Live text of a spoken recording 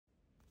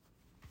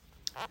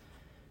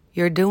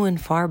You're doing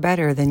far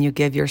better than you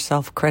give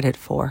yourself credit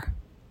for.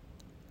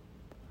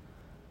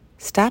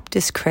 Stop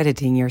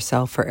discrediting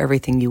yourself for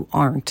everything you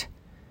aren't,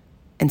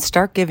 and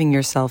start giving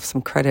yourself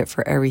some credit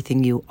for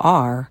everything you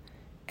are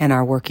and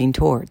are working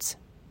towards.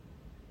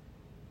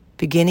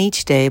 Begin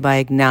each day by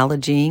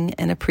acknowledging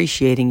and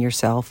appreciating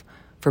yourself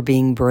for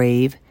being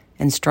brave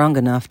and strong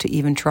enough to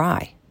even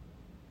try.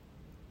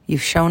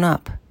 You've shown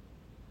up.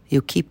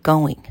 You keep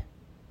going.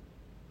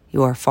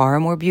 You are far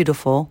more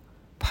beautiful,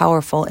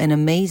 powerful, and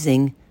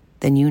amazing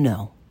than you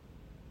know.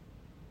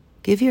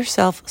 Give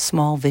yourself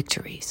small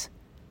victories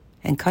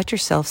and cut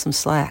yourself some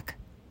slack.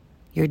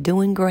 You're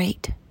doing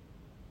great.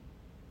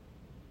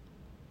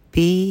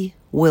 Be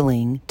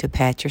willing to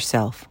pat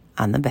yourself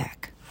on the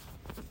back.